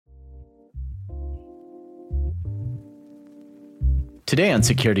Today on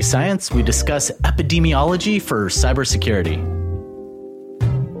Security Science, we discuss epidemiology for cybersecurity.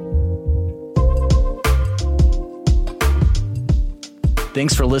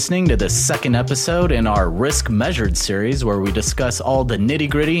 Thanks for listening to the second episode in our Risk Measured series, where we discuss all the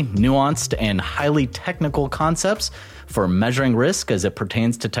nitty-gritty, nuanced, and highly technical concepts for measuring risk as it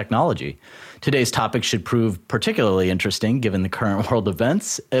pertains to technology. Today's topic should prove particularly interesting given the current world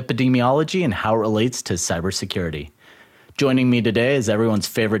events, epidemiology, and how it relates to cybersecurity. Joining me today is everyone's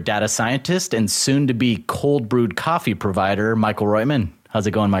favorite data scientist and soon-to-be cold-brewed coffee provider, Michael Roitman. How's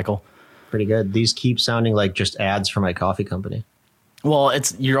it going, Michael? Pretty good. These keep sounding like just ads for my coffee company. Well,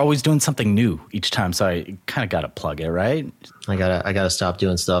 you're always doing something new each time, so I kind of got to plug it, right? I gotta stop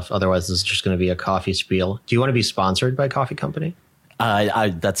doing stuff. Otherwise, this is just going to be a coffee spiel. Do you want to be sponsored by coffee company?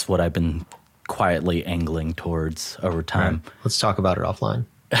 That's what I've been quietly angling towards over time. Right. Let's talk about it offline.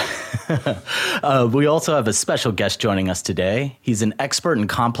 We also have a special guest joining us today. He's an expert in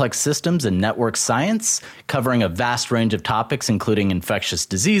complex systems and network science, covering a vast range of topics, including infectious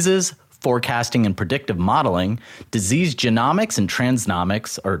diseases, forecasting and predictive modeling, disease genomics and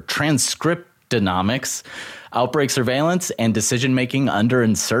transcriptomics, outbreak surveillance, and decision-making under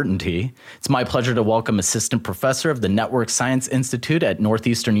uncertainty. It's my pleasure to welcome Assistant Professor of the Network Science Institute at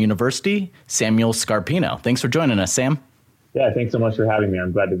Northeastern University, Samuel Scarpino. Thanks for joining us, Sam. Yeah, thanks so much for having me.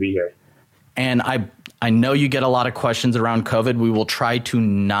 I'm glad to be here. And I know you get a lot of questions around COVID. We will try to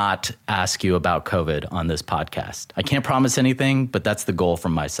not ask you about COVID on this podcast. I can't promise anything, but that's the goal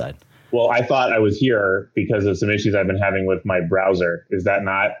from my side. Well, I thought I was here because of some issues I've been having with my browser. Is that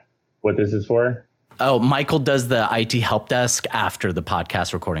not what this is for? Oh, Michael does the IT help desk after the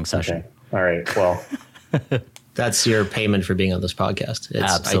podcast recording session. Okay. All right. Well, that's your payment for being on this podcast. It's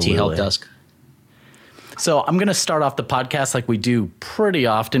Absolutely. IT help desk. So I'm going to start off the podcast like we do pretty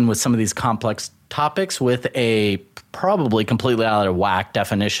often with some of these complex topics with a probably completely out of whack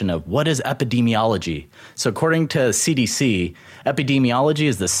definition of what is epidemiology. So according to CDC, epidemiology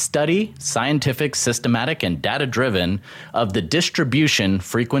is the study, scientific, systematic, and data-driven of the distribution,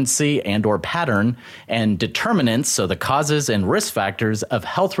 frequency, and or pattern, and determinants, so the causes and risk factors of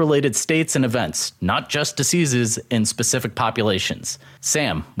health-related states and events, not just diseases in specific populations.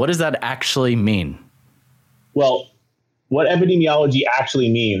 Sam, what does that actually mean? Well, what epidemiology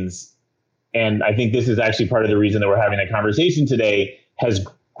actually means, and I think this is actually part of the reason that we're having a conversation today, has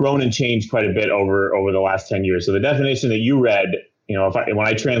grown and changed quite a bit over the last 10 years. So the definition that you read, when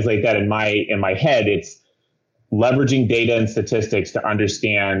I translate that in my head, it's leveraging data and statistics to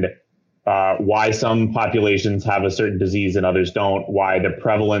understand why some populations have a certain disease and others don't, why the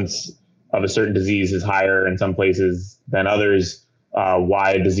prevalence of a certain disease is higher in some places than others,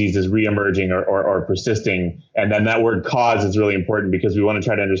 why disease is reemerging or persisting. And then that word cause is really important because we want to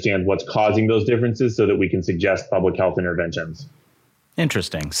try to understand what's causing those differences so that we can suggest public health interventions.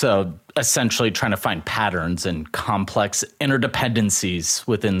 Interesting. So essentially trying to find patterns and complex interdependencies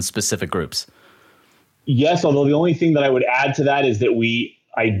within specific groups. Yes, although the only thing that I would add to that is that we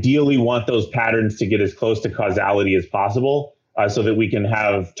ideally want those patterns to get as close to causality as possible so that we can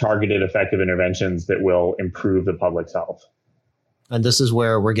have targeted, effective interventions that will improve the public's health. And this is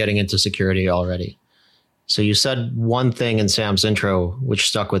where we're getting into security already. So you said one thing in Sam's intro, which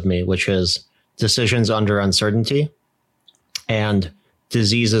stuck with me, which is decisions under uncertainty and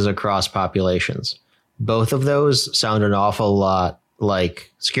diseases across populations. Both of those sound an awful lot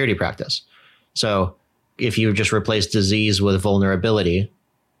like security practice. So if you just replace disease with vulnerability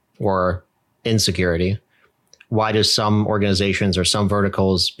or insecurity, why do some organizations or some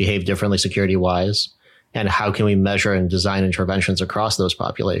verticals behave differently security-wise? And how can we measure and design interventions across those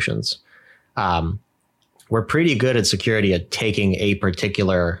populations? We're pretty good at security at taking a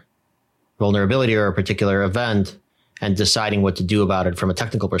particular vulnerability or a particular event and deciding what to do about it from a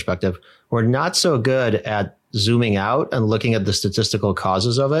technical perspective. We're not so good at zooming out and looking at the statistical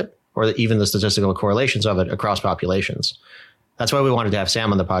causes of it, or even the statistical correlations of it across populations. That's why we wanted to have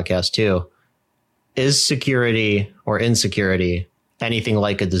Sam on the podcast too. Is security or insecurity anything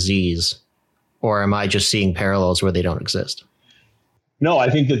like a disease? Or am I just seeing parallels where they don't exist? No,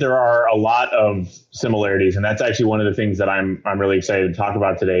 I think that there are a lot of similarities. And that's actually one of the things that I'm really excited to talk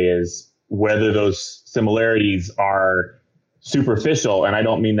about today is whether those similarities are superficial. And I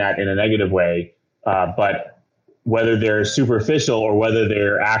don't mean that in a negative way, but whether they're superficial or whether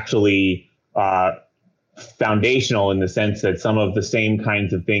they're actually foundational in the sense that some of the same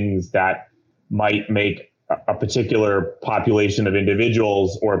kinds of things that might make a particular population of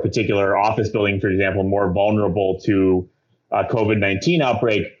individuals or a particular office building, for example, more vulnerable to a COVID-19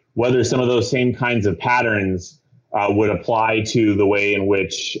 outbreak, whether some of those same kinds of patterns would apply to the way in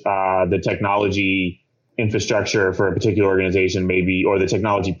which the technology infrastructure for a particular organization maybe, or the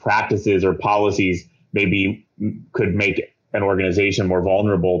technology practices or policies maybe could make an organization more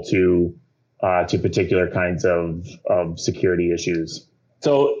vulnerable to particular kinds of security issues.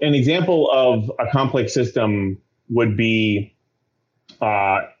 So an example of a complex system would be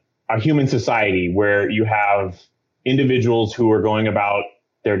a human society where you have individuals who are going about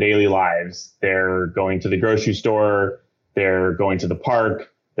their daily lives. They're going to the grocery store, they're going to the park,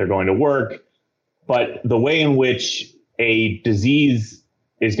 they're going to work. But the way in which a disease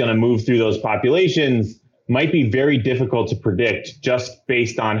is going to move through those populations might be very difficult to predict just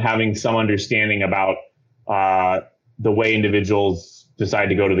based on having some understanding about the way individuals decide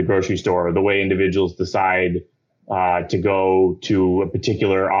to go to the grocery store, or the way individuals decide to go to a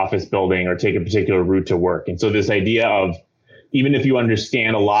particular office building or take a particular route to work. And so this idea of, even if you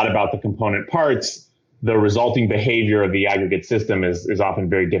understand a lot about the component parts, the resulting behavior of the aggregate system is often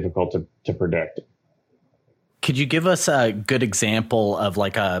very difficult to predict. Could you give us a good example of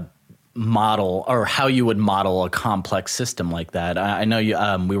like a model, or how you would model a complex system like that? I know you,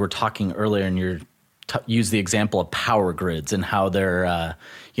 we were talking earlier, and you used the example of power grids and how they're,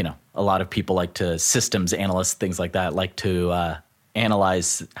 a lot of people like to, systems analysts, things like that, like to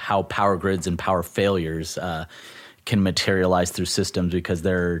analyze how power grids and power failures can materialize through systems, because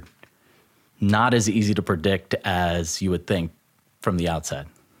they're not as easy to predict as you would think from the outside.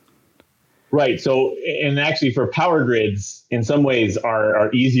 Right. So, and actually for power grids, in some ways are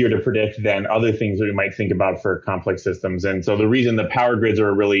easier to predict than other things that we might think about for complex systems. And so the reason the power grids are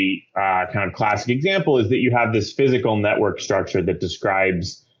a really kind of classic example is that you have this physical network structure that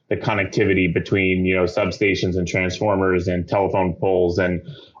describes the connectivity between, substations and transformers and telephone poles and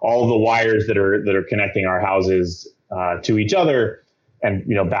all the wires that are connecting our houses to each other, and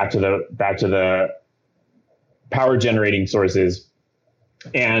back to the power generating sources.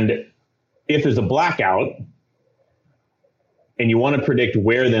 And if there's a blackout and you want to predict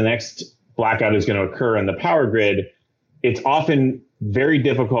where the next blackout is going to occur in the power grid, it's often very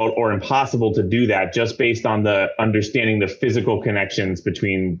difficult or impossible to do that just based on the understanding the physical connections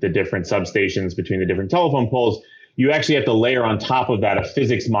between the different substations, between the different telephone poles. You actually have to layer on top of that a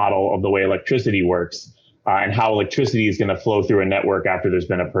physics model of the way electricity works and how electricity is going to flow through a network after there's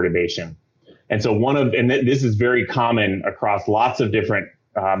been a perturbation. And so this is very common across lots of different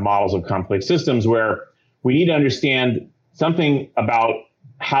models of complex systems, where we need to understand something about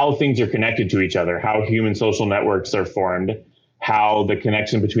how things are connected to each other, how human social networks are formed, how the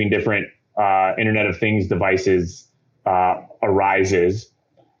connection between different Internet of Things devices arises,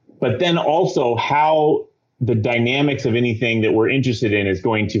 but then also how the dynamics of anything that we're interested in is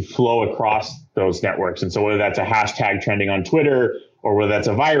going to flow across those networks. And so whether that's a hashtag trending on Twitter or whether that's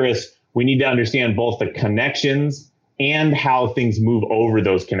a virus, we need to understand both the connections and how things move over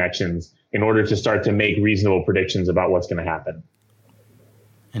those connections in order to start to make reasonable predictions about what's going to happen.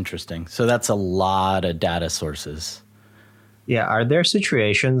 Interesting. So that's a lot of data sources. Yeah. Are there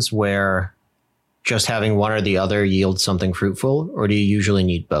situations where just having one or the other yields something fruitful, or do you usually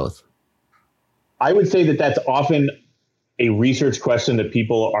need both? I would say that that's often a research question that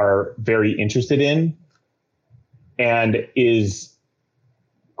people are very interested in, and is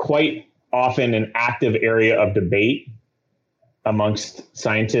quite often an active area of debate amongst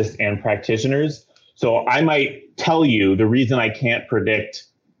scientists and practitioners. So I might tell you the reason I can't predict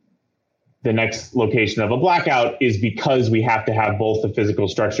the next location of a blackout is because we have to have both the physical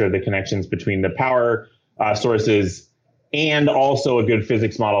structure of the connections between the power sources and also a good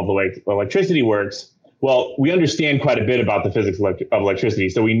physics model of the way electricity works. Well, we understand quite a bit about the physics of electricity,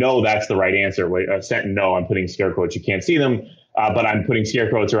 so we know that's the right answer. No, I'm putting scare quotes. You can't see them, but I'm putting scare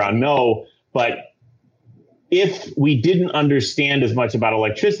quotes around no. But if we didn't understand as much about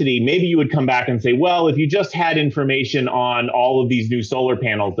electricity, maybe you would come back and say, well, if you just had information on all of these new solar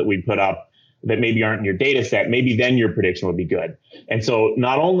panels that we put up that maybe aren't in your data set, maybe then your prediction would be good. And so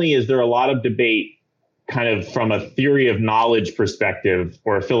not only is there a lot of debate kind of from a theory of knowledge perspective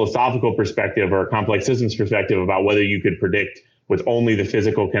or a philosophical perspective or a complex systems perspective about whether you could predict with only the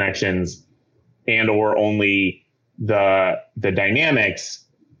physical connections and or only the dynamics,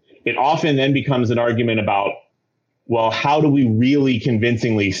 it often then becomes an argument about, well, how do we really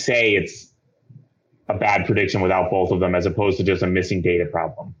convincingly say it's a bad prediction without both of them, as opposed to just a missing data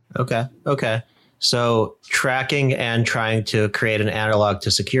problem? Okay. So tracking and trying to create an analog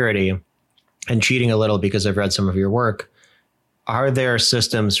to security, and cheating a little because I've read some of your work, are there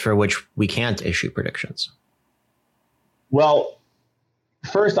systems for which we can't issue predictions? Well,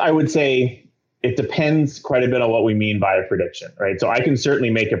 first, I would say it depends quite a bit on what we mean by a prediction, right? So I can certainly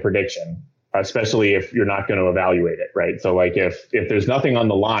make a prediction, especially if you're not going to evaluate it, right? So like if there's nothing on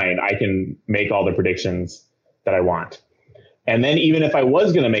the line, I can make all the predictions that I want. And then even if I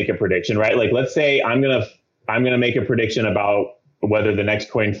was going to make a prediction, right? Like let's say I'm going to make a prediction about whether the next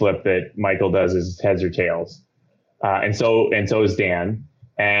coin flip that Michael does is heads or tails. And so is Dan.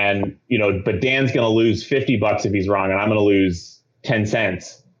 And, but Dan's going to lose $50 if he's wrong, and I'm going to lose 10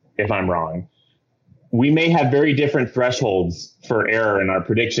 cents if I'm wrong. We may have very different thresholds for error in our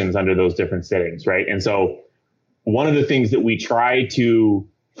predictions under those different settings, right? And so one of the things that we try to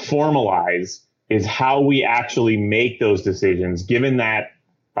formalize is how we actually make those decisions, given that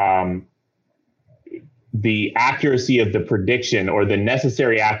the accuracy of the prediction or the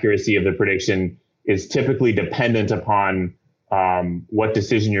necessary accuracy of the prediction is typically dependent upon what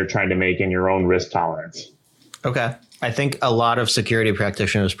decision you're trying to make and your own risk tolerance. Okay. I think a lot of security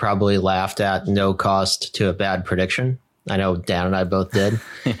practitioners probably laughed at no cost to a bad prediction. I know Dan and I both did.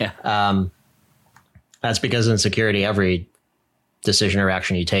 Yeah. That's because in security, every decision or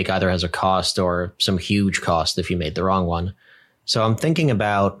action you take either has a cost or some huge cost if you made the wrong one. So I'm thinking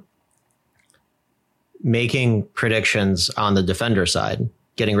about making predictions on the defender side,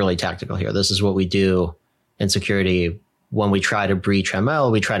 getting really tactical here. This is what we do in security when we try to breach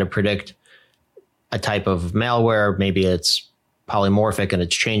ML. We try to predict a type of malware. Maybe it's polymorphic and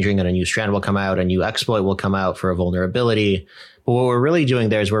it's changing and a new strand will come out, a new exploit will come out for a vulnerability. But what we're really doing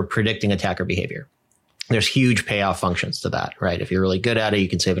there is we're predicting attacker behavior. There's huge payoff functions to that, right? If you're really good at it, you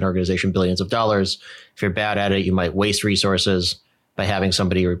can save an organization billions of dollars. If you're bad at it, you might waste resources by having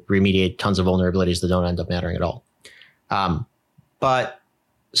somebody remediate tons of vulnerabilities that don't end up mattering at all. But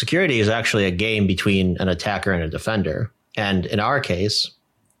security is actually a game between an attacker and a defender. And in our case,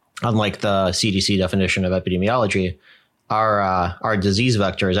 unlike the CDC definition of epidemiology, our disease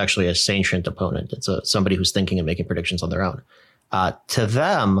vector is actually a sentient opponent. It's somebody who's thinking and making predictions on their own. To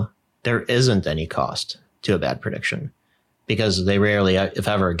them, there isn't any cost to a bad prediction because they rarely, if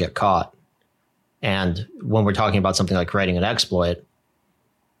ever, get caught. And when we're talking about something like writing an exploit,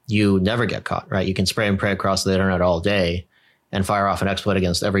 you never get caught, right? You can spray and pray across the internet all day and fire off an exploit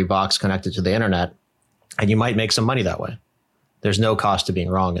against every box connected to the internet, and you might make some money that way. There's no cost to being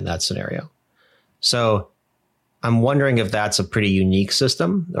wrong in that scenario. So I'm wondering if that's a pretty unique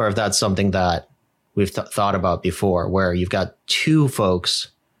system or if that's something that we've thought about before, where you've got two folks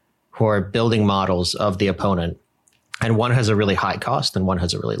who are building models of the opponent, and one has a really high cost and one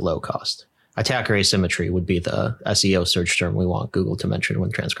has a really low cost. Attacker asymmetry would be the SEO search term we want Google to mention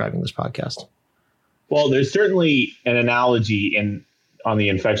when transcribing this podcast. Well, there's certainly an analogy on the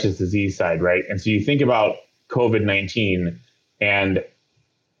infectious disease side, right? And so you think about COVID-19, and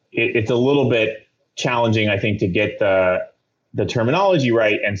it's a little bit challenging, I think, to get the terminology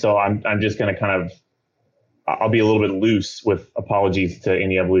right. And so I'm just going to I'll be a little bit loose with apologies to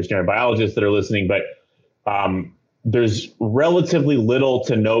any evolutionary biologists that are listening, but there's relatively little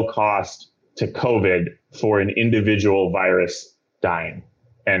to no cost to COVID for an individual virus dying.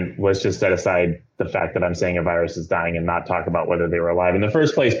 And let's just set aside the fact that I'm saying a virus is dying and not talk about whether they were alive in the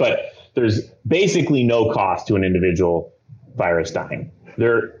first place. But there's basically no cost to an individual virus dying.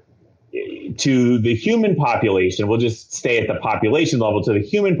 To the human population, we'll just stay at the population level. To the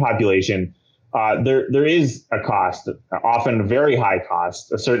human population, there is a cost, often a very high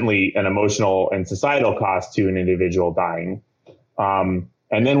cost, certainly an emotional and societal cost to an individual dying.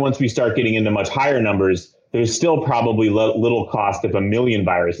 And then once we start getting into much higher numbers, there's still probably little cost if 1 million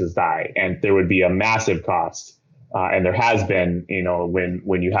viruses die, and there would be a massive cost. And there has been,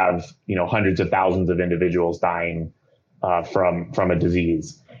 when you have, hundreds of thousands of individuals dying from a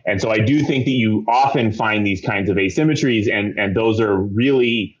disease. And so I do think that you often find these kinds of asymmetries, and those are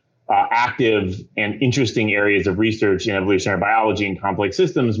really active and interesting areas of research in evolutionary biology and complex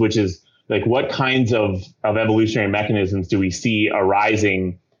systems, which is like what kinds of evolutionary mechanisms do we see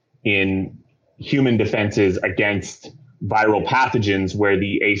arising in human defenses against viral pathogens where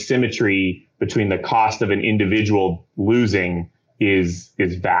the asymmetry between the cost of an individual losing is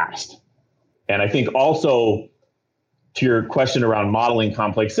vast. And I think also to your question around modeling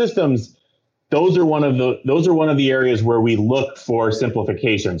complex systems, those are one of the areas where we look for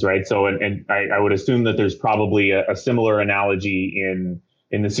simplifications, right? So, and I would assume that there's probably a similar analogy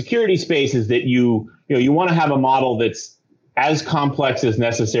in the security space, is that you want to have a model that's as complex as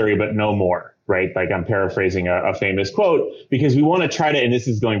necessary, but no more, right? Like I'm paraphrasing a famous quote, because we want to try to, and this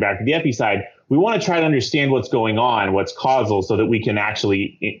is going back to the epi side, we want to try to understand what's going on, what's causal, so that we can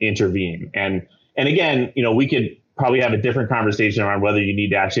actually intervene. And again, we could probably have a different conversation around whether you need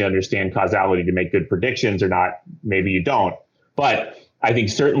to actually understand causality to make good predictions or not. Maybe you don't. But I think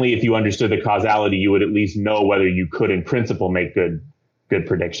certainly if you understood the causality, you would at least know whether you could in principle make good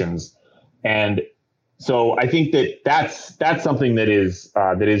predictions. And so I think that's something that is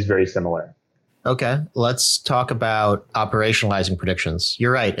very similar. Okay, let's talk about operationalizing predictions.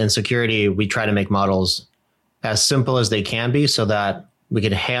 You're right. In security, we try to make models as simple as they can be so that we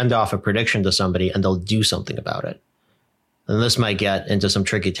can hand off a prediction to somebody and they'll do something about it. And this might get into some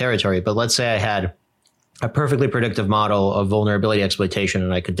tricky territory, but let's say I had a perfectly predictive model of vulnerability exploitation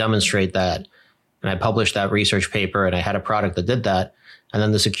and I could demonstrate that, and I published that research paper and I had a product that did that. And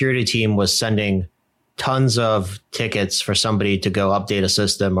then the security team was sending tons of tickets for somebody to go update a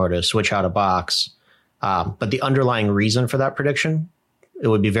system or to switch out a box. But the underlying reason for that prediction, it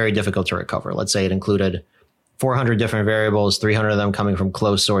would be very difficult to recover. Let's say it included 400 different variables, 300 of them coming from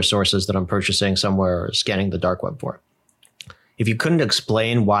closed source sources that I'm purchasing somewhere or scanning the dark web for. If you couldn't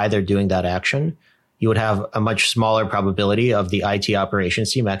explain why they're doing that action, you would have a much smaller probability of the IT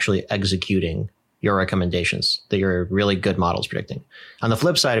operations team actually executing your recommendations that your really good models predicting. On the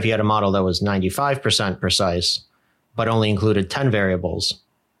flip side, if you had a model that was 95% precise, but only included 10 variables,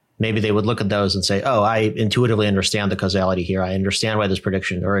 maybe they would look at those and say, oh, I intuitively understand the causality here. I understand why this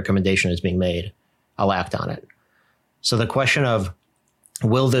prediction or recommendation is being made. I'll act on it. So the question of,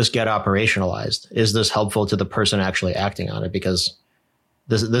 will this get operationalized? Is this helpful to the person actually acting on it? Because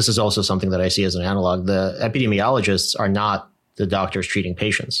this is also something that I see as an analog. The epidemiologists are not the doctors treating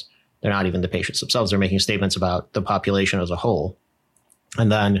patients. They're not even the patients themselves. They're making statements about the population as a whole,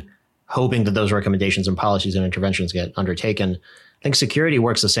 and then hoping that those recommendations and policies and interventions get undertaken. I think security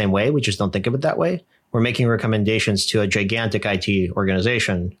works the same way. We just don't think of it that way. We're making recommendations to a gigantic IT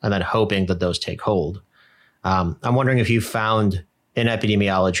organization and then hoping that those take hold. I'm wondering if you found in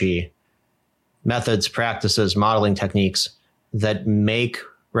epidemiology methods, practices, modeling techniques that make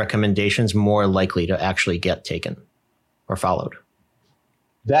recommendations more likely to actually get taken or followed.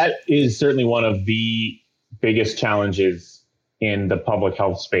 That is certainly one of the biggest challenges in the public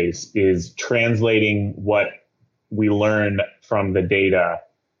health space, is translating what we learn from the data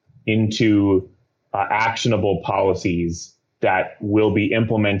into actionable policies that will be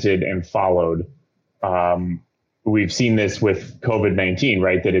implemented and followed. We've seen this with COVID-19,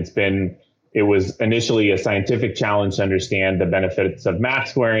 right? That it was initially a scientific challenge to understand the benefits of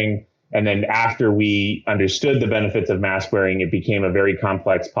mask wearing. And then after we understood the benefits of mask wearing, it became a very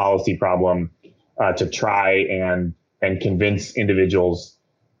complex policy problem to try and convince individuals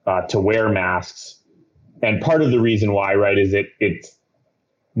to wear masks. And part of the reason why, right, is it's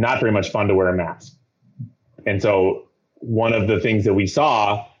not very much fun to wear a mask. And so one of the things that we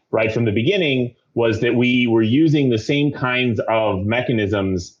saw right from the beginning was that we were using the same kinds of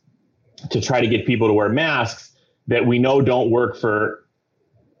mechanisms to try to get people to wear masks that we know don't work for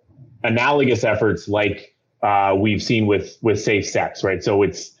analogous efforts like we've seen with safe sex, right? So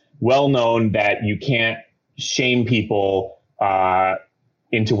it's well known that you can't shame people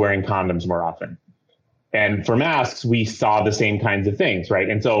into wearing condoms more often. And for masks, we saw the same kinds of things, right?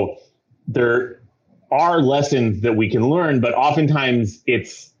 And so there are lessons that we can learn, but oftentimes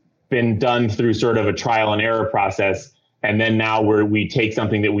it's been done through sort of a trial and error process. And then now we take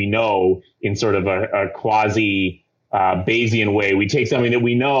something that we know in sort of a quasi Bayesian way. We take something that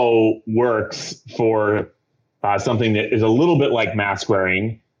we know works for something that is a little bit like mask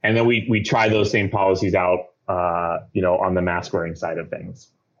wearing, and then we try those same policies out, on the mask wearing side of things.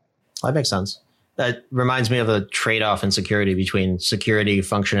 That makes sense. That reminds me of a trade-off in security between security,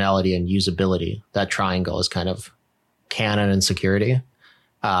 functionality, and usability. That triangle is kind of canon in security.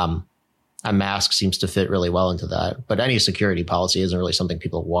 A mask seems to fit really well into that, but any security policy isn't really something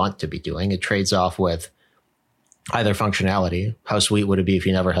people want to be doing. It trades off with either functionality. How sweet would it be if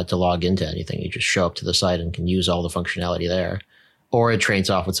you never had to log into anything? You just show up to the site and can use all the functionality there. Or it trades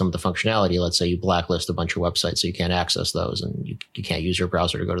off with some of the functionality. Let's say you blacklist a bunch of websites so you can't access those and you can't use your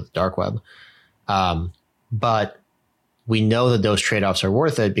browser to go to the dark web. But we know that those trade-offs are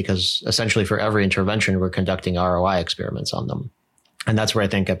worth it because essentially for every intervention, we're conducting ROI experiments on them. And that's where I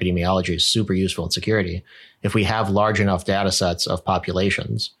think epidemiology is super useful in security. If we have large enough data sets of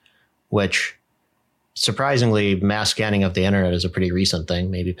populations, which surprisingly, mass scanning of the internet is a pretty recent thing,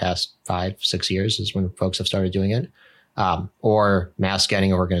 maybe past 5-6 years is when folks have started doing it. Or mass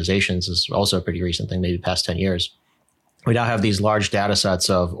scanning of organizations is also a pretty recent thing, maybe past 10 years. We now have these large data sets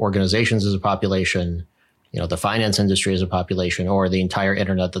of organizations as a population, the finance industry as a population, or the entire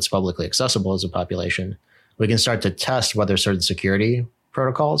internet that's publicly accessible as a population. We can start to test whether certain security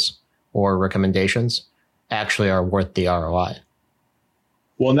protocols or recommendations actually are worth the ROI.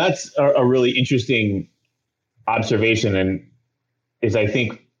 Well, and that's a really interesting observation, and is, I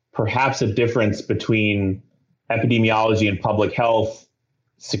think, perhaps a difference between epidemiology and public health,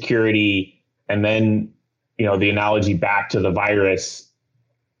 security, and then, the analogy back to the virus,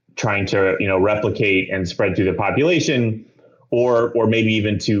 trying to, replicate and spread through the population, or maybe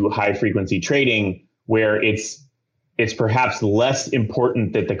even to high frequency trading, where it's perhaps less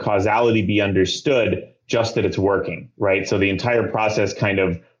important that the causality be understood, just that it's working, right? So the entire process kind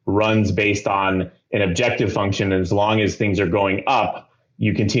of runs based on an objective function. And as long as things are going up,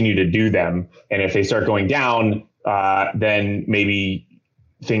 you continue to do them. And if they start going down, then maybe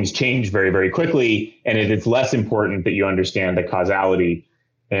things change very, very quickly. And it's less important that you understand the causality.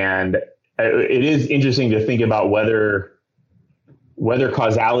 And it is interesting to think about whether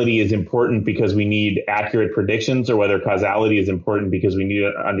causality is important because we need accurate predictions, or whether causality is important because we need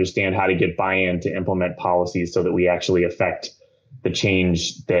to understand how to get buy-in to implement policies so that we actually affect the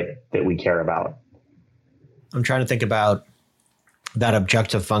change that we care about. I'm trying to think about that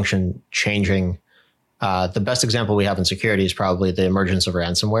objective function changing. The best example we have in security is probably the emergence of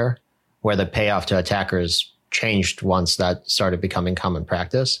ransomware, where the payoff to attackers changed once that started becoming common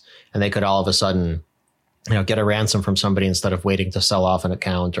practice. And they could all of a sudden, get a ransom from somebody instead of waiting to sell off an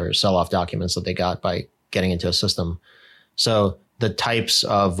account or sell off documents that they got by getting into a system. So the types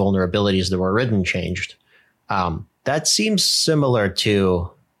of vulnerabilities that were written changed. That seems similar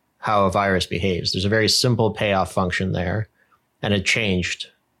to how a virus behaves. There's a very simple payoff function there, and it changed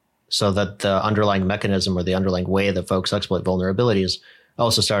so that the underlying mechanism or the underlying way that folks exploit vulnerabilities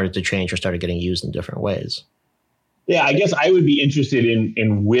also started to change or started getting used in different ways. Yeah, I guess I would be interested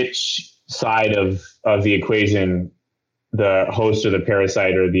in which side of the equation the host or the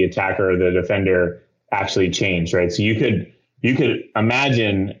parasite or the attacker or the defender actually changed, right? So you could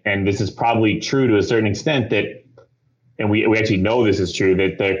imagine, and this is probably true to a certain extent, that, and we actually know this is true,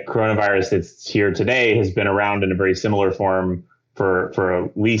 that the coronavirus that's here today has been around in a very similar form for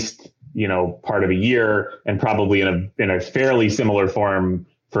at least, part of a year, and probably in a fairly similar form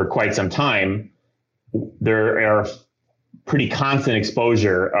for quite some time. There are pretty constant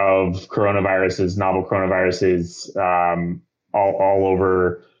exposure of coronaviruses, novel coronaviruses, all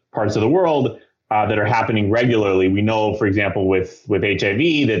over parts of the world that are happening regularly. We know, for example, with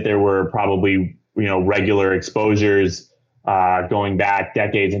HIV, that there were probably regular exposures going back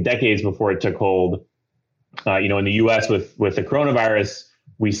decades and decades before it took hold. In the U.S. with the coronavirus,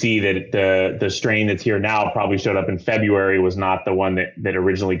 we see that the strain that's here now probably showed up in February, was not the one that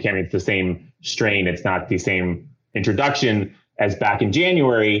originally came. It's the same strain. It's not the same introduction as back in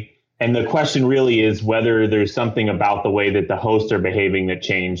January. And the question really is whether there's something about the way that the hosts are behaving that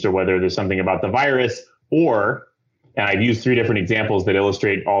changed, or whether there's something about the virus, or, and I've used 3 different examples that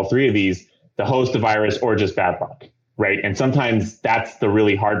illustrate all 3 of these, the host, the virus, or just bad luck, right? And sometimes that's the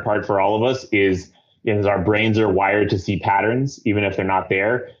really hard part for all of us is our brains are wired to see patterns, even if they're not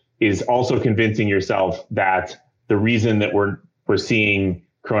there, is also convincing yourself that the reason that we're seeing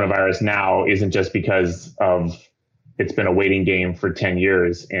coronavirus now isn't just because of it's been a waiting game for 10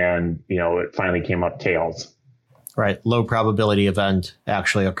 years and, it finally came up tails. Right. Low probability event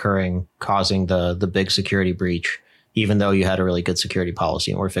actually occurring, causing the big security breach, even though you had a really good security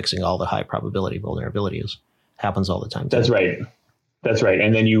policy and we're fixing all the high probability vulnerabilities. Happens all the time. That's right. That's right.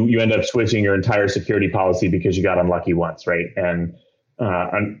 And then you end up switching your entire security policy because you got unlucky once, right? And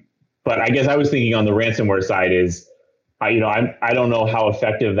but I guess I was thinking on the ransomware side is, I don't know how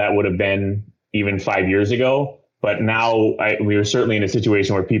effective that would have been even 5 years ago, but now we are certainly in a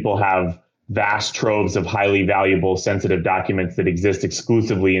situation where people have vast troves of highly valuable, sensitive documents that exist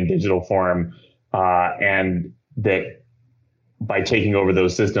exclusively in digital form, and that by taking over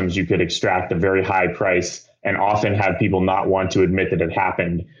those systems, you could extract a very high price and often have people not want to admit that it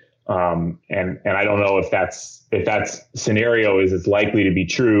happened. And I don't know if that scenario is as likely to be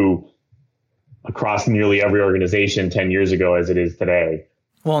true across nearly every organization 10 years ago as it is today.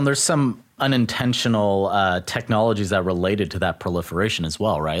 Well, and there's some unintentional technologies that related to that proliferation as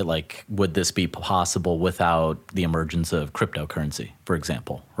well, right? Like, would this be possible without the emergence of cryptocurrency, for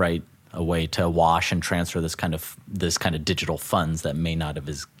example, right? A way to wash and transfer this kind of digital funds that may not have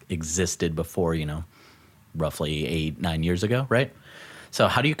existed before, roughly 8-9 years ago, right? So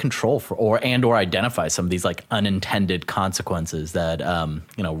how do you control or identify some of these like unintended consequences that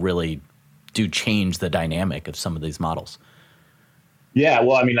really do change the dynamic of some of these models? Yeah,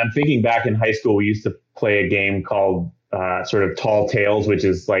 well, I'm thinking back in high school, we used to play a game called sort of Tall Tales, which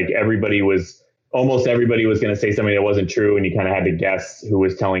is like almost everybody was going to say something that wasn't true, and you kind of had to guess who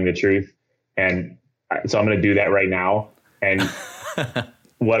was telling the truth. And so I'm going to do that right now. And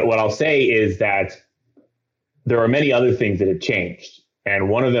what I'll say is that there are many other things that have changed. And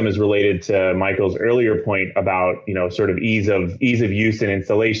one of them is related to Michael's earlier point about, sort of ease of use and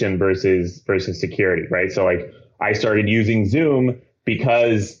installation versus security, right? So like I started using Zoom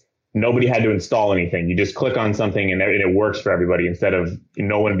because nobody had to install anything. You just click on something and it works for everybody, instead of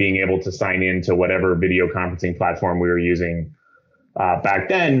no one being able to sign into whatever video conferencing platform we were using back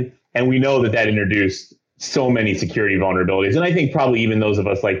then. And we know that introduced so many security vulnerabilities. And I think probably even those of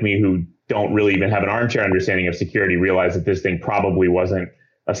us like me who don't really even have an armchair understanding of security realize that this thing probably wasn't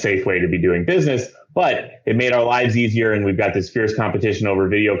a safe way to be doing business, but it made our lives easier. And we've got this fierce competition over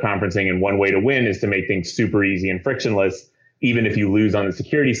video conferencing. And one way to win is to make things super easy and frictionless, even if you lose on the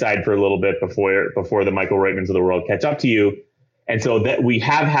security side for a little bit before the Michael Reutmans of the world catch up to you. And so that we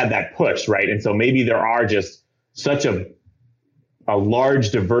have had that push, right? And so maybe there are just such a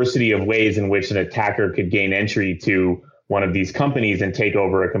large diversity of ways in which an attacker could gain entry to one of these companies and take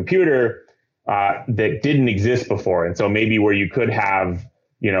over a computer that didn't exist before. And so maybe where you could have,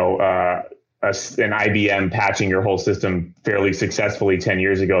 an IBM patching your whole system fairly successfully 10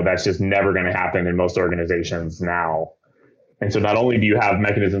 years ago, that's just never going to happen in most organizations now. And so not only do you have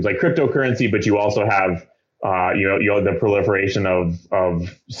mechanisms like cryptocurrency, but you also have the proliferation of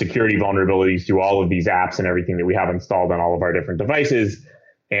security vulnerabilities through all of these apps and everything that we have installed on all of our different devices.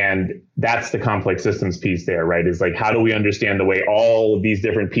 And that's the complex systems piece there, right? Is like, how do we understand the way all of these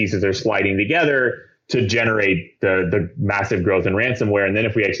different pieces are sliding together to generate the massive growth in ransomware? And then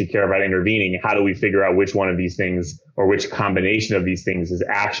if we actually care about intervening, how do we figure out which one of these things or which combination of these things is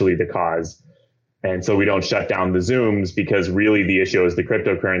actually the cause? And so we don't shut down the Zooms, because really the issue is the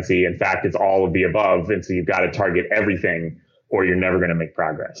cryptocurrency. In fact, it's all of the above. And so you've got to target everything or you're never going to make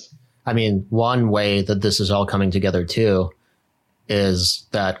progress. I mean, one way that this is all coming together too is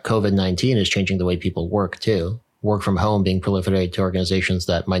that COVID-19 is changing the way people work too. Work from home being proliferated to organizations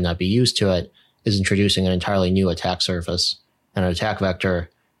that might not be used to it is introducing an entirely new attack surface and an attack vector.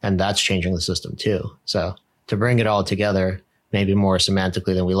 And that's changing the system too. So to bring it all together, maybe more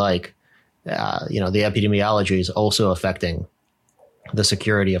semantically than we like, the epidemiology is also affecting the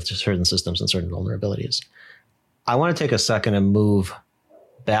security of certain systems and certain vulnerabilities. I want to take a second and move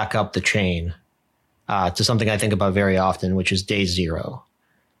back up the chain to something I think about very often, which is day zero.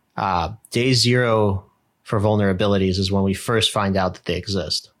 Day zero for vulnerabilities is when we first find out that they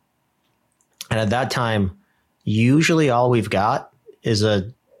exist. And at that time, usually all we've got is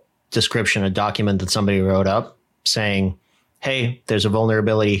a description, a document that somebody wrote up saying, hey, there's a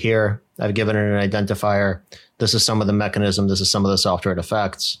vulnerability here. I've given it an identifier. This is some of the mechanism. This is some of the software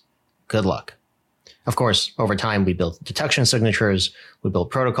defects. Good luck. Of course, over time, we built detection signatures. We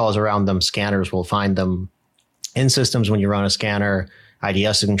built protocols around them. Scanners will find them in systems when you run a scanner.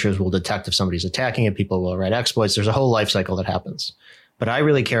 IDS signatures will detect if somebody's attacking it. People will write exploits. There's a whole life cycle that happens. But I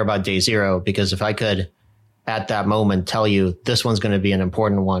really care about day zero, because if I could, at that moment, tell you this one's going to be an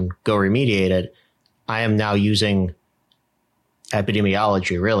important one, go remediate it, I am now using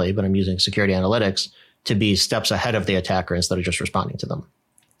epidemiology, really, but I'm using security analytics to be steps ahead of the attacker instead of just responding to them.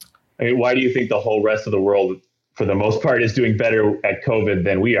 I mean, why do you think the whole rest of the world, for the most part, is doing better at COVID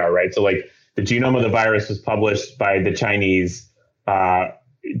than we are, right? So like the genome of the virus was published by the Chinese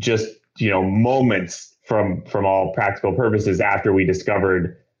moments from all practical purposes after we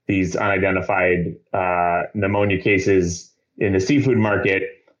discovered these unidentified pneumonia cases in the seafood market.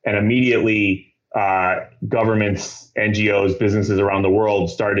 And immediately governments, NGOs, businesses around the world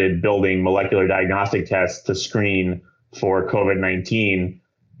started building molecular diagnostic tests to screen for COVID-19.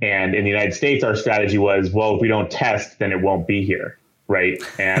 And in the United States, our strategy was, well, if we don't test, then it won't be here, right?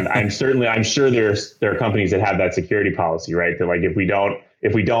 And I'm sure there are companies that have that security policy, right? That like, if we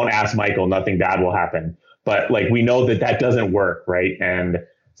don't ask Michael, nothing bad will happen. But like, we know that doesn't work, right? And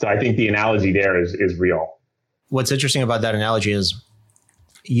so I think the analogy there is real. What's interesting about that analogy is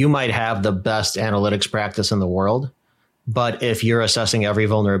you might have the best analytics practice in the world, but if you're assessing every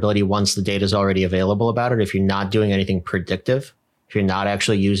vulnerability once the data is already available about it, if you're not doing anything predictive, if you're not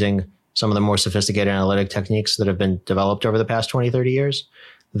actually using some of the more sophisticated analytic techniques that have been developed over the past 20, 30 years,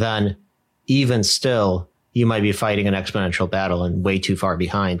 then even still, you might be fighting an exponential battle and way too far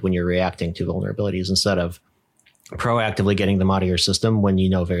behind when you're reacting to vulnerabilities instead of proactively getting them out of your system when you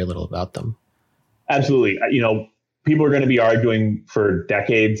know very little about them. Absolutely. People are going to be arguing for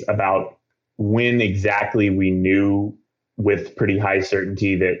decades about when exactly we knew with pretty high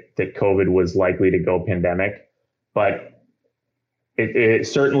certainty that COVID was likely to go pandemic. But it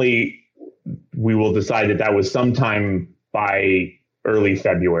certainly, we will decide that was sometime by early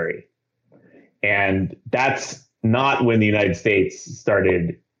February. And that's not when the United States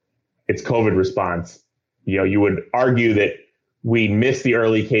started its COVID response. You would argue that we missed the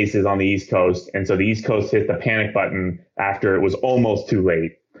early cases on the East Coast. And so the East Coast hit the panic button after it was almost too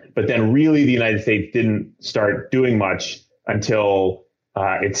late. But then really the United States didn't start doing much until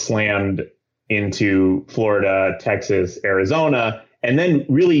it slammed into Florida, Texas, Arizona. And then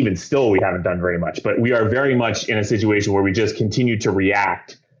really even still, we haven't done very much, but we are very much in a situation where we just continue to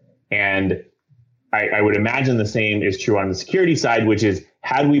react. And I would imagine the same is true on the security side, which is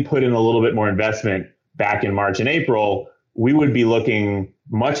had we put in a little bit more investment back in March and April, we would be looking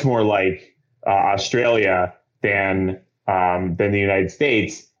much more like Australia than the United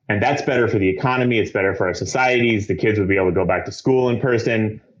States. And that's better for the economy. It's better for our societies. The kids would be able to go back to school in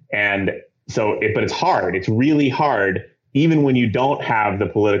person. And so, but it's hard. It's really hard. Even when you don't have the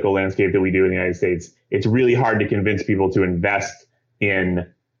political landscape that we do in the United States, it's really hard to convince people to invest in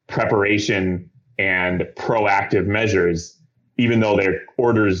preparation and proactive measures, even though they're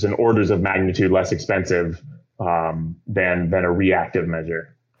orders and orders of magnitude less expensive than a reactive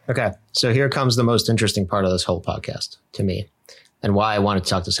measure. Okay, so here comes the most interesting part of this whole podcast to me, and why I wanted to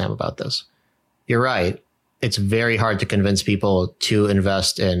talk to Sam about this. You're right. It's very hard to convince people to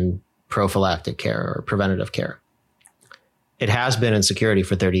invest in prophylactic care or preventative care. It has been in security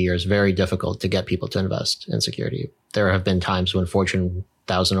for 30 years, very difficult to get people to invest in security. There have been times when Fortune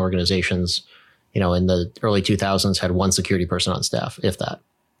 1000 organizations, in the early 2000s had one security person on staff, if that.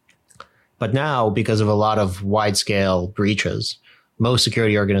 But now, because of a lot of wide-scale breaches, most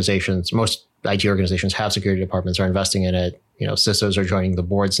security organizations, most IT organizations have security departments, are investing in it. CISOs are joining the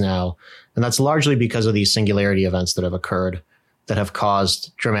boards now. And that's largely because of these singularity events that have occurred that have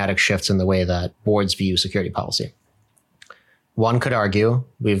caused dramatic shifts in the way that boards view security policy. One could argue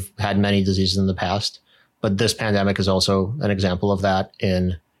we've had many diseases in the past, but this pandemic is also an example of that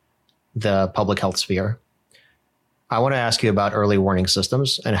in the public health sphere. I want to ask you about early warning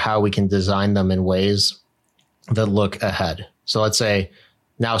systems and how we can design them in ways that look ahead. So let's say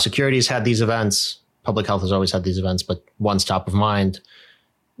now security's had these events, public health has always had these events, but one's top of mind.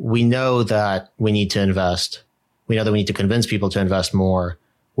 We know that we need to invest. We know that we need to convince people to invest more.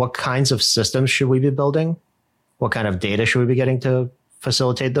 What kinds of systems should we be building? What kind of data should we be getting to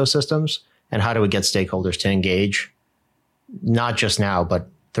facilitate those systems? And how do we get stakeholders to engage, not just now, but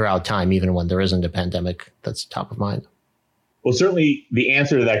throughout time, even when there isn't a pandemic that's top of mind? Well, certainly the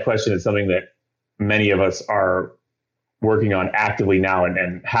answer to that question is something that many of us are working on actively now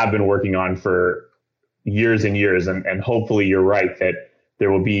and have been working on for years and years. And hopefully you're right that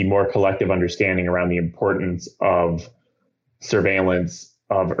there will be more collective understanding around the importance of surveillance,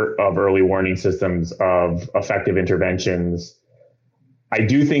 of early warning systems, of effective interventions. I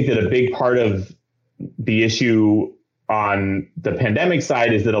do think that a big part of the issue on the pandemic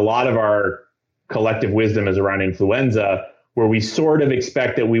side is that a lot of our collective wisdom is around influenza, where we sort of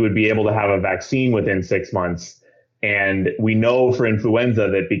expect that we would be able to have a vaccine within 6 months. And we know for influenza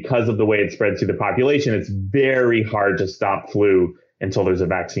that because of the way it spreads through the population, it's very hard to stop flu until there's a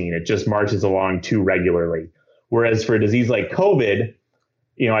vaccine. It just marches along too regularly. Whereas for a disease like COVID,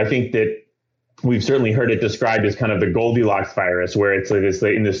 I think that we've certainly heard it described as kind of the Goldilocks virus, where it's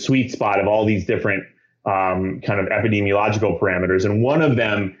like in the sweet spot of all these different kind of epidemiological parameters. And one of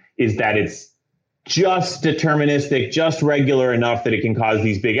them is that it's just deterministic, just regular enough that it can cause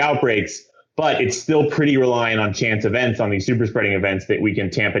these big outbreaks, but it's still pretty reliant on chance events, on these super spreading events, that we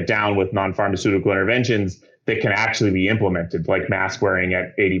can tamp it down with non-pharmaceutical interventions that can actually be implemented, like mask wearing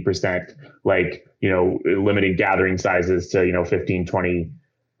at 80%, like, limiting gathering sizes to, 15, 20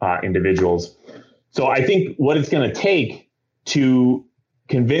 individuals. So I think what it's going to take to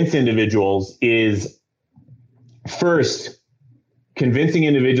convince individuals is, first, convincing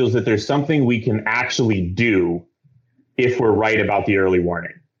individuals that there's something we can actually do if we're right about the early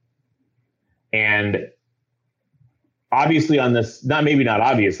warning. And obviously on this, not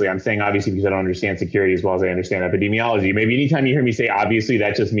obviously, I'm saying obviously because I don't understand security as well as I understand epidemiology. Maybe anytime you hear me say obviously,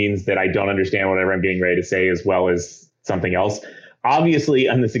 that just means that I don't understand whatever I'm getting ready to say as well as something else. Obviously,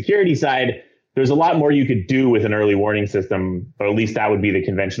 on the security side, there's a lot more you could do with an early warning system, or at least that would be the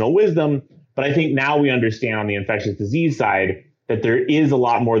conventional wisdom. But I think now we understand on the infectious disease side that there is a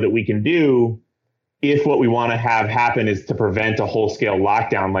lot more that we can do if what we want to have happen is to prevent a whole-scale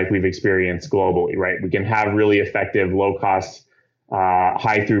lockdown like we've experienced globally, right? We can have really effective, low-cost,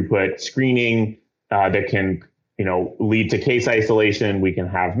 high-throughput screening that can, lead to case isolation. We can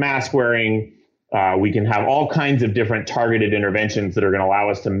have mask wearing. We can have all kinds of different targeted interventions that are going to allow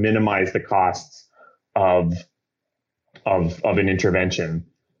us to minimize the costs of an intervention.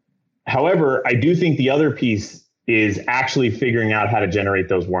 However, I do think the other piece is actually figuring out how to generate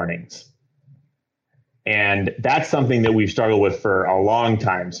those warnings. And that's something that we've struggled with for a long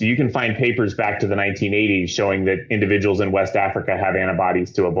time. So you can find papers back to the 1980s showing that individuals in West Africa have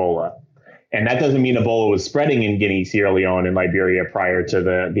antibodies to Ebola. And that doesn't mean Ebola was spreading in Guinea, Sierra Leone, and Liberia prior to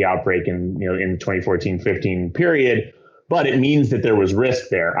the outbreak in the 2014-15 period. but it means that there was risk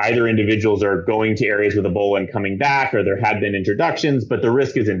there. Either individuals are going to areas with Ebola and coming back, or there had been introductions, but the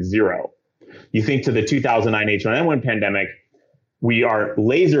risk isn't zero. You think to the 2009 H1N1 pandemic, we are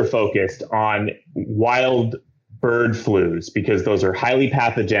laser focused on wild bird flus because those are highly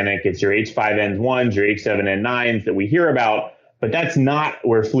pathogenic. It's your H5N1s, your H7N9s that we hear about, but that's not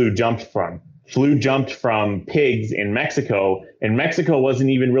where flu jumped from. Flu jumped from pigs in Mexico, and Mexico wasn't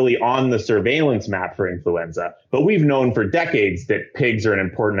even really on the surveillance map for influenza. But we've known for decades that pigs are an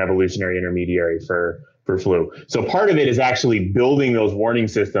important evolutionary intermediary for flu. So part of it is actually building those warning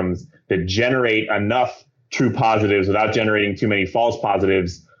systems that generate enough true positives without generating too many false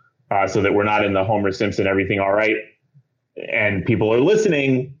positives, so that we're not in the Homer Simpson, everything all right, and people are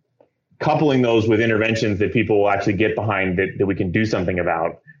listening, coupling those with interventions that people will actually get behind that we can do something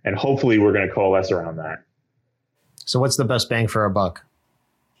about. And hopefully we're going to coalesce around that. So what's the best bang for our buck?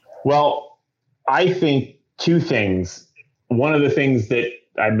 Well, I think two things. One of the things that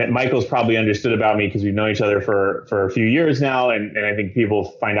Michael's probably understood about me, because we've known each other for a few years now, and I think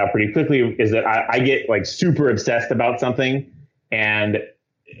people find out pretty quickly, is that I get like super obsessed about something. And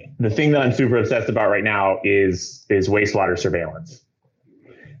the thing that I'm super obsessed about right now is wastewater surveillance.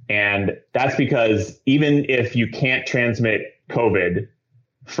 And that's because even if you can't transmit COVID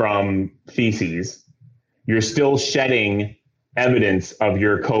from feces, you're still shedding evidence of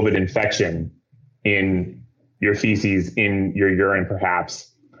your COVID infection in your feces, in your urine,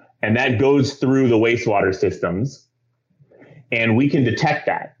 perhaps. And that goes through the wastewater systems. And we can detect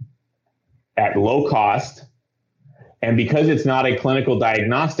that at low cost. And because it's not a clinical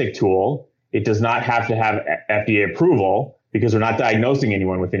diagnostic tool, it does not have to have FDA approval, because we're not diagnosing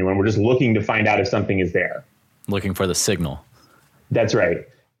anyone with anyone. We're just looking to find out if something is there. Looking for the signal. That's right.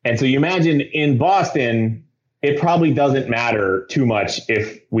 And so you imagine in Boston, it probably doesn't matter too much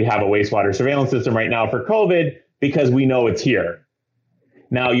if we have a wastewater surveillance system right now for COVID, because we know it's here.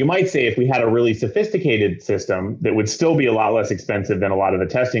 Now, you might say if we had a really sophisticated system that would still be a lot less expensive than a lot of the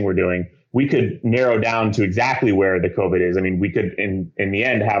testing we're doing, we could narrow down to exactly where the COVID is. I mean, we could, in the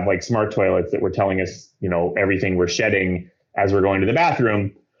end, have like smart toilets that were telling us, everything we're shedding as we're going to the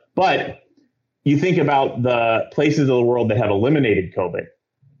bathroom. But you think about the places of the world that have eliminated COVID.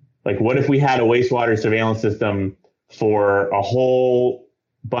 Like, what if we had a wastewater surveillance system for a whole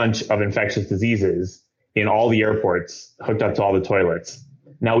bunch of infectious diseases in all the airports hooked up to all the toilets?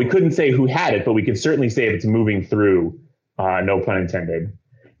 Now, we couldn't say who had it, but we could certainly say if it's moving through, no pun intended.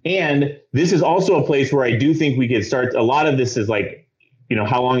 And this is also a place where I do think we could start. A lot of this is like,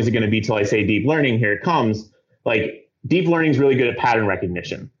 how long is it going to be till I say deep learning? Here it comes. Like, deep learning is really good at pattern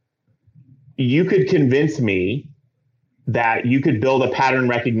recognition. You could convince me that you could build a pattern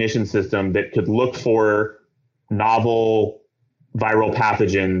recognition system that could look for novel viral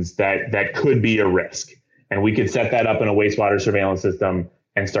pathogens that could be a risk. And we could set that up in a wastewater surveillance system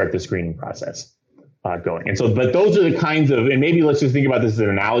and start the screening process going. And so, but those are the kinds of, and maybe let's just think about this as an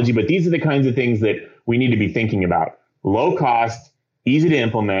analogy, but these are the kinds of things that we need to be thinking about. Low cost, easy to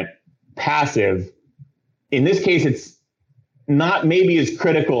implement, passive. In this case, it's not maybe as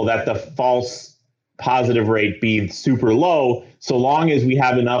critical that the false positive rate be super low, so long as we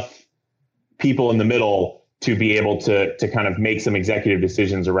have enough people in the middle to be able to kind of make some executive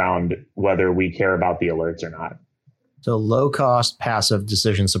decisions around whether we care about the alerts or not. So low cost, passive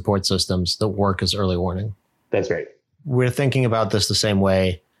decision support systems that work as early warning. That's right. We're thinking about this the same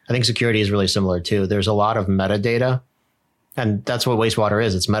way. I think security is really similar too. There's a lot of metadata, and that's what wastewater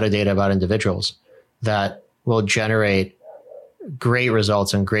is. It's metadata about individuals that will generate great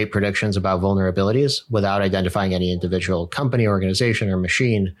results and great predictions about vulnerabilities without identifying any individual company, organization, or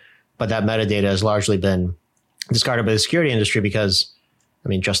machine. But that metadata has largely been discarded by the security industry because,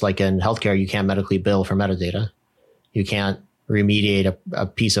 just like in healthcare, you can't medically bill for metadata. You can't remediate a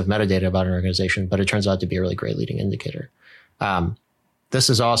piece of metadata about an organization, but it turns out to be a really great leading indicator. This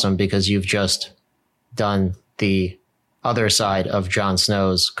is awesome because you've just done the other side of Jon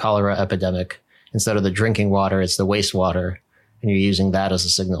Snow's cholera epidemic. Instead of the drinking water, it's the wastewater. And you're using that as a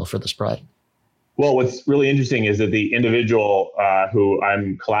signal for the spread. Well, what's really interesting is that the individual who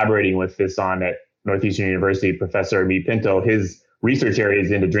I'm collaborating with this on at Northeastern University, Professor Amit Pinto, his research area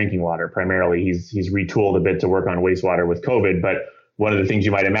is into drinking water primarily. He's retooled a bit to work on wastewater with COVID. But one of the things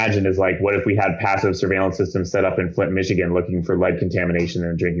you might imagine is like, what if we had passive surveillance systems set up in Flint, Michigan, looking for lead contamination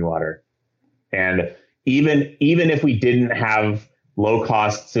in drinking water? And even if we didn't have low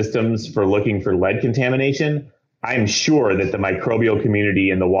cost systems for looking for lead contamination, I'm sure that the microbial community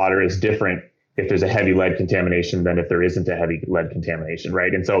in the water is different if there's a heavy lead contamination than if there isn't a heavy lead contamination,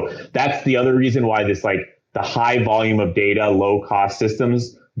 right? And so that's the other reason why this, like, the high volume of data, low cost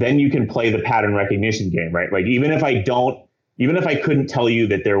systems then you can play the pattern recognition game, right? Like even if I couldn't tell you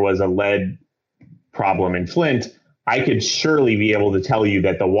that there was a lead problem in Flint, I could surely be able to tell you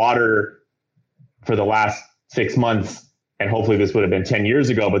that the water for the last 6 months, and hopefully this would have been 10 years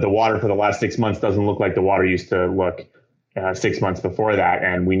ago, but the water for the last 6 months doesn't look like the water used to look 6 months before that.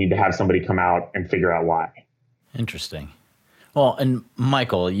 And we need to have somebody come out and figure out why. Interesting. Well, and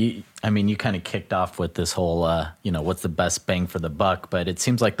Michael, you kind of kicked off with this whole, what's the best bang for the buck? But it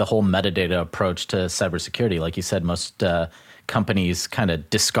seems like the whole metadata approach to cybersecurity, like you said, most companies kind of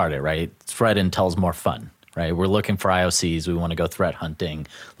discard it, right? Threat intel's more fun, right? We're looking for IOCs. We want to go threat hunting.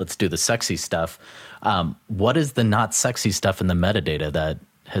 Let's do the sexy stuff. What is the not sexy stuff in the metadata that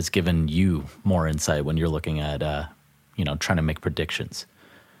has given you more insight when you're looking at, trying to make predictions?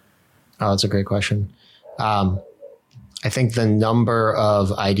 Oh, that's a great question. I think the number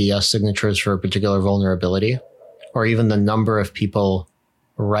of IDS signatures for a particular vulnerability, or even the number of people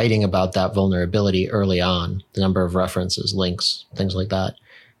writing about that vulnerability early on, the number of references, links, things like that,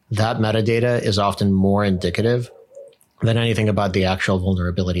 that metadata is often more indicative than anything about the actual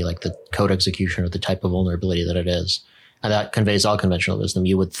vulnerability, like the code execution or the type of vulnerability that it is. And that conveys all conventional wisdom.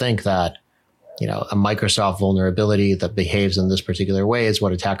 You would think that, a Microsoft vulnerability that behaves in this particular way is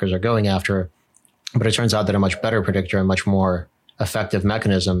what attackers are going after. But it turns out that a much better predictor and much more effective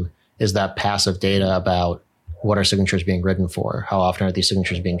mechanism is that passive data about what are signatures being written for, how often are these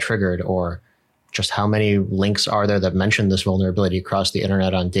signatures being triggered, or just how many links are there that mention this vulnerability across the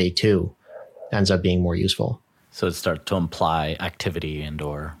internet on day 2 ends up being more useful. So it starts to imply activity and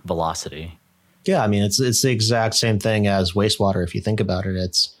or velocity. Yeah, it's the exact same thing as wastewater if you think about it.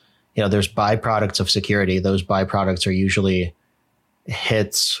 It's, there's byproducts of security. Those byproducts are usually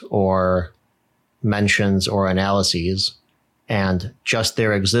hits or mentions or analyses, and just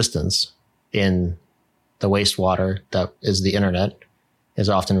their existence in the wastewater that is the internet is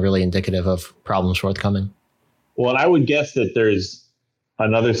often really indicative of problems forthcoming. Well, and I would guess that there's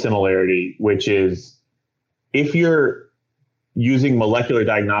another similarity, which is if you're using molecular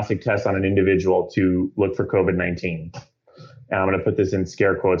diagnostic tests on an individual to look for COVID-19, and I'm going to put this in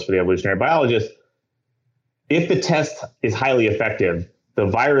scare quotes for the evolutionary biologist, if the test is highly effective, the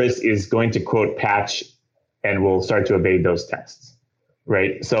virus is going to, quote, patch and will start to evade those tests,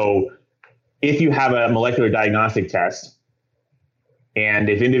 right? So if you have a molecular diagnostic test, and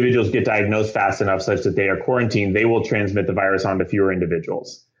if individuals get diagnosed fast enough such that they are quarantined, they will transmit the virus onto fewer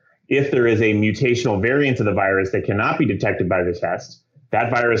individuals. If there is a mutational variant of the virus that cannot be detected by the test,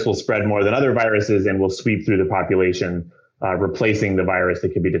 that virus will spread more than other viruses and will sweep through the population, replacing the virus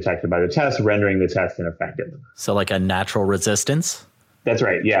that can be detected by the test, rendering the test ineffective. So like a natural resistance? That's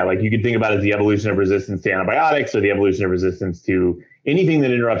right. Yeah. Like you could think about it as the evolution of resistance to antibiotics or the evolution of resistance to anything that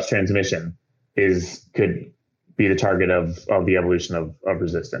interrupts transmission could be the target of the evolution of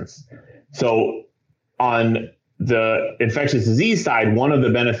resistance. So on the infectious disease side, one of the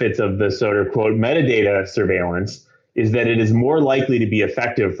benefits of the sort of, quote, metadata surveillance is that it is more likely to be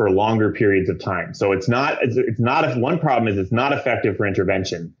effective for longer periods of time. So it's not one problem is it's not effective for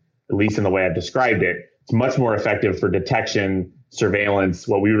intervention, at least in the way I've described it. It's much more effective for detection, surveillance,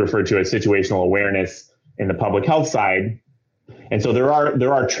 what we refer to as situational awareness in the public health side. And so there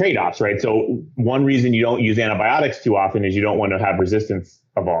are trade-offs, right? So one reason you don't use antibiotics too often is you don't want to have resistance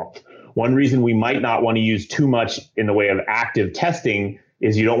evolve. One reason we might not want to use too much in the way of active testing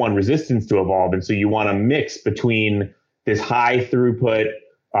is you don't want resistance to evolve. And so you want to mix between this high throughput,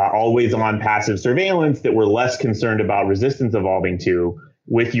 always on passive surveillance that we're less concerned about resistance evolving to,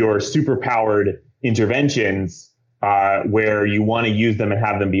 with your superpowered interventions where you want to use them and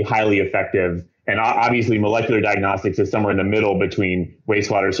have them be highly effective. And obviously molecular diagnostics is somewhere in the middle between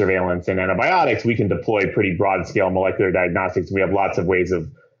wastewater surveillance and antibiotics. We can deploy pretty broad scale molecular diagnostics. We have lots of ways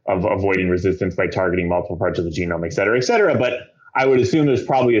of avoiding resistance by targeting multiple parts of the genome, et cetera, et cetera. But I would assume there's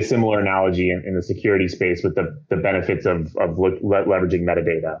probably a similar analogy in the security space with the benefits of leveraging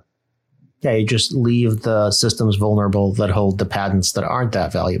metadata. Yeah, you just leave the systems vulnerable that hold the patents that aren't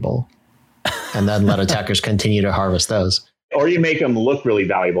that valuable, and then let attackers continue to harvest those. Or you make them look really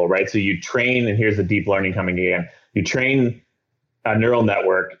valuable, right? So you train, and here's the deep learning coming in, you train a neural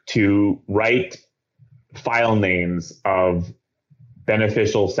network to write file names of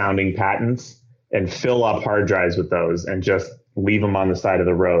beneficial sounding patents and fill up hard drives with those and just leave them on the side of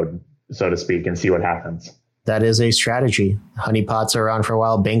the road, so to speak, and see what happens. That is a strategy. Honeypots are around for a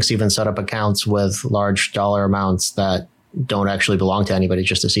while. Banks even set up accounts with large dollar amounts that don't actually belong to anybody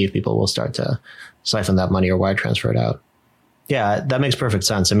just to see if people will start to siphon that money or wire transfer it out. Yeah, that makes perfect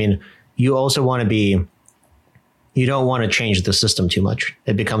sense. I mean, you also want to you don't want to change the system too much.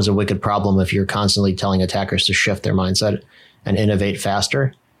 It becomes a wicked problem if you're constantly telling attackers to shift their mindset and innovate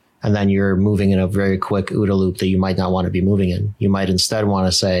faster. And then you're moving in a very quick OODA loop that you might not want to be moving in. You might instead want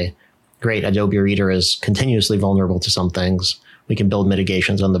to say, great, Adobe Reader is continuously vulnerable to some things. We can build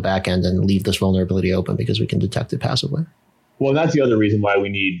mitigations on the back end and leave this vulnerability open because we can detect it passively. Well, that's the other reason why we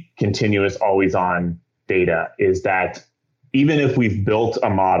need continuous always on data, is that even if we've built a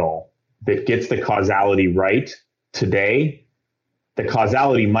model that gets the causality right today, the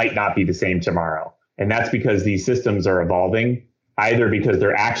causality might not be the same tomorrow. And that's because these systems are evolving, either because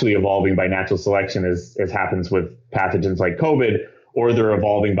they're actually evolving by natural selection, as happens with pathogens like COVID, or they're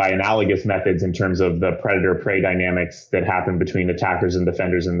evolving by analogous methods in terms of the predator-prey dynamics that happen between attackers and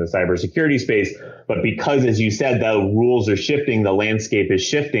defenders in the cybersecurity space. But because, as you said, the rules are shifting, the landscape is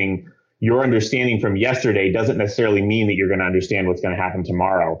shifting, your understanding from yesterday doesn't necessarily mean that you're going to understand what's going to happen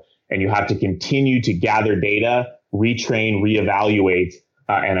tomorrow. And you have to continue to gather data, retrain, reevaluate,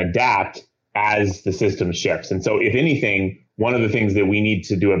 and adapt as the system shifts. And so if anything, one of the things that we need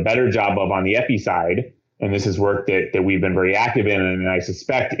to do a better job of on the EPI side, and this is work that we've been very active in, and I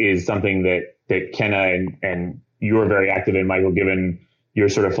suspect is something that Kenna and you are very active in, Michael, given your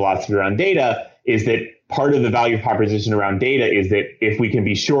sort of philosophy around data, is that part of the value proposition around data is that if we can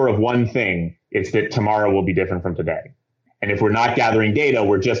be sure of one thing, it's that tomorrow will be different from today. And if we're not gathering data,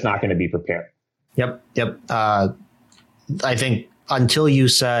 we're just not going to be prepared. Yep. I think until you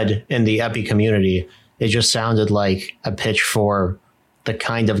said in the EPI community, it just sounded like a pitch for the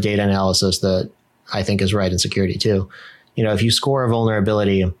kind of data analysis that I think is right in security too. You know, if you score a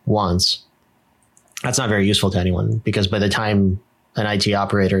vulnerability once, that's not very useful to anyone, because by the time an IT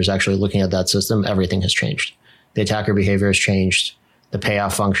operator is actually looking at that system, everything has changed. The attacker behavior has changed, the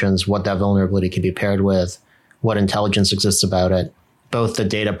payoff functions, what that vulnerability can be paired with, what intelligence exists about it. Both the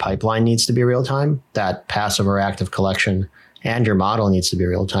data pipeline needs to be real time, that passive or active collection, and your model needs to be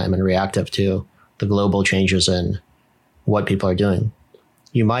real time and reactive to the global changes in what people are doing.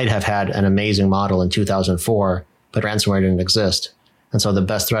 You might have had an amazing model in 2004, but ransomware didn't exist. And so the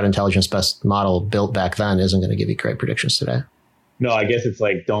best threat intelligence, best model built back then isn't going to give you great predictions today. No, I guess it's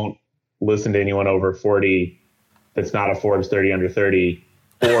like, don't listen to anyone over 40 that's not a Forbes 30 under 30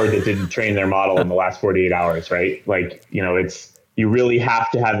 or that didn't train their model in the last 48 hours, right? Like, you know, you really have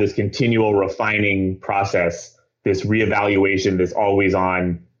to have this continual refining process, this reevaluation, this always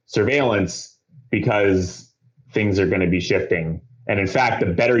on surveillance, because things are going to be shifting. And in fact,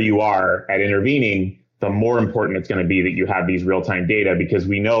 the better you are at intervening, the more important it's going to be that you have these real-time data, because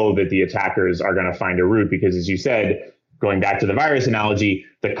we know that the attackers are going to find a route, because as you said, going back to the virus analogy,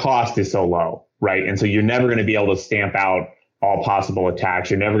 the cost is so low, right? And so you're never going to be able to stamp out all possible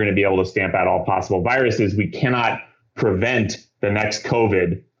attacks. You're never going to be able to stamp out all possible viruses. We cannot prevent the next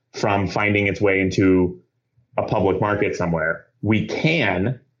COVID from finding its way into a public market somewhere. We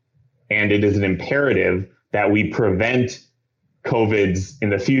can, and it is an imperative that we prevent COVIDs in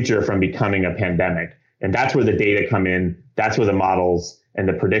the future from becoming a pandemic. And that's where the data come in. That's where the models and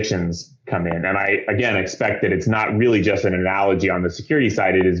the predictions come in. And I, again, expect that it's not really just an analogy on the security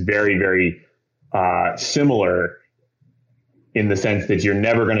side. It is very, very similar in the sense that you're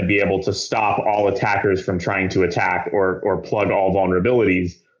never going to be able to stop all attackers from trying to attack or plug all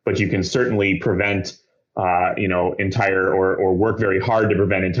vulnerabilities, but you can certainly prevent entire or work very hard to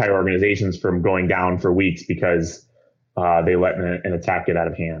prevent entire organizations from going down for weeks because they let an attack get out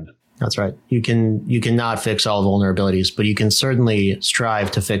of hand. That's right. You cannot fix all vulnerabilities, but you can certainly strive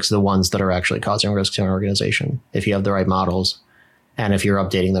to fix the ones that are actually causing risk to an organization if you have the right models and if you're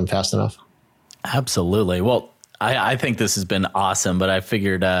updating them fast enough. Absolutely. Well, I think this has been awesome, but I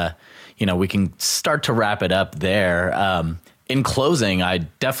figured, we can start to wrap it up there. In closing, I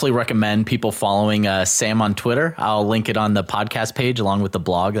definitely recommend people following Sam on Twitter. I'll link it on the podcast page along with the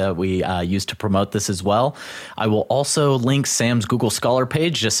blog that we use to promote this as well. I will also link Sam's Google Scholar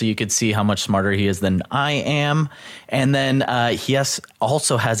page just so you could see how much smarter he is than I am. And then he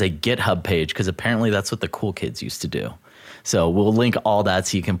also has a GitHub page because apparently that's what the cool kids used to do. So we'll link all that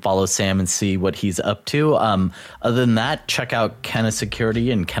so you can follow Sam and see what he's up to. Other than that, check out Kenna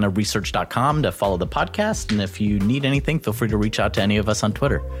Security and KennaResearch.com to follow the podcast. And if you need anything, feel free to reach out to any of us on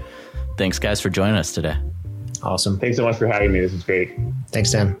Twitter. Thanks, guys, for joining us today. Awesome. Thanks so much for having me. This is great.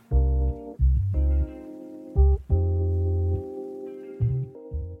 Thanks, Dan.